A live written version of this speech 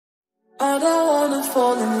I don't wanna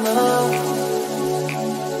fall in love,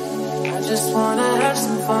 I just wanna have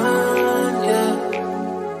some fun, yeah.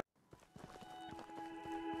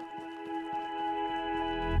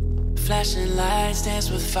 Flashing lights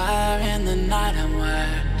dance with fire in the night, I'm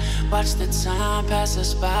wired. Watch the time pass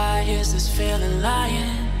us by, is this feeling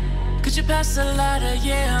lying? Could you pass the lighter?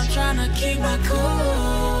 Yeah, I'm trying to keep my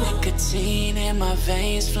cool. Nicotine in my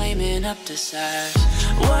veins, flaming up desires.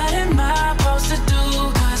 What am I supposed to do?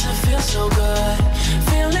 Cause it feels so good.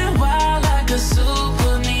 Feeling wild like a zoo,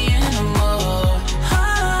 put me in a mood.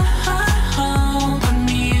 Put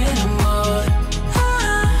me in a mood.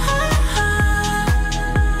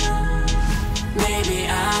 Maybe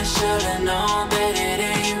I should've known that it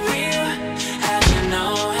ain't real. How'd you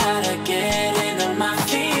know how to get into my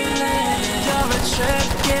feelings? You're a trip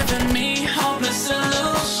giving me hopeless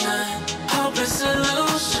solution, hopeless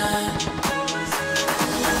solution.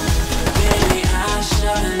 Baby, I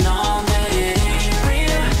should've known that it ain't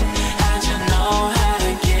real. How'd you know how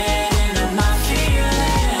to get into my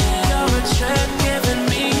feelings? You're a trip giving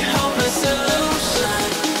me hopeless solution,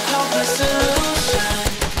 hopeless solution,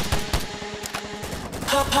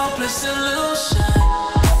 hopeless solution.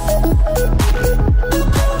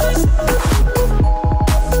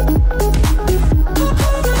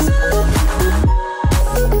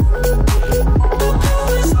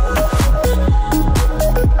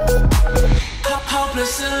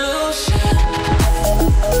 Hopeless solution.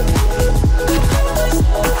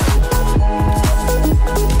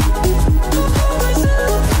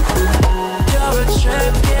 You're a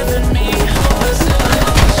trip giving me hopeless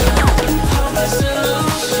solution, hopeless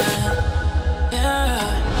solution.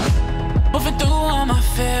 Yeah. Moving through all my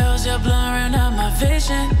feels, you're blurring out my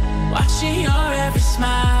vision. Watching your every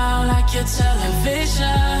smile like your television.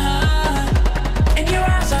 In your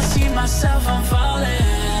eyes I see myself, I'm falling.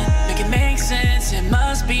 Make it make sense, it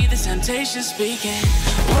must be the temptation speaking.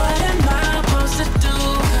 What am I supposed to do?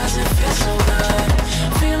 Cause it feels so good.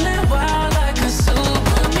 Feeling wild like a zoo,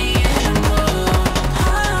 put me in a mood.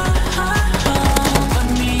 Put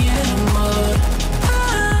me in a mood.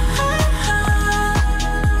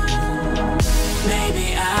 Maybe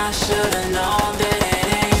I should've known that it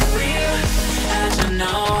ain't real. How'd you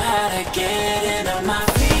know how to get into my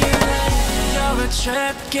feelings? You're a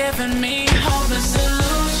trip giving me hopeless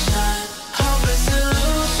solution, hopeless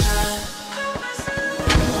solution.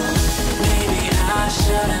 Maybe I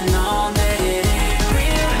should've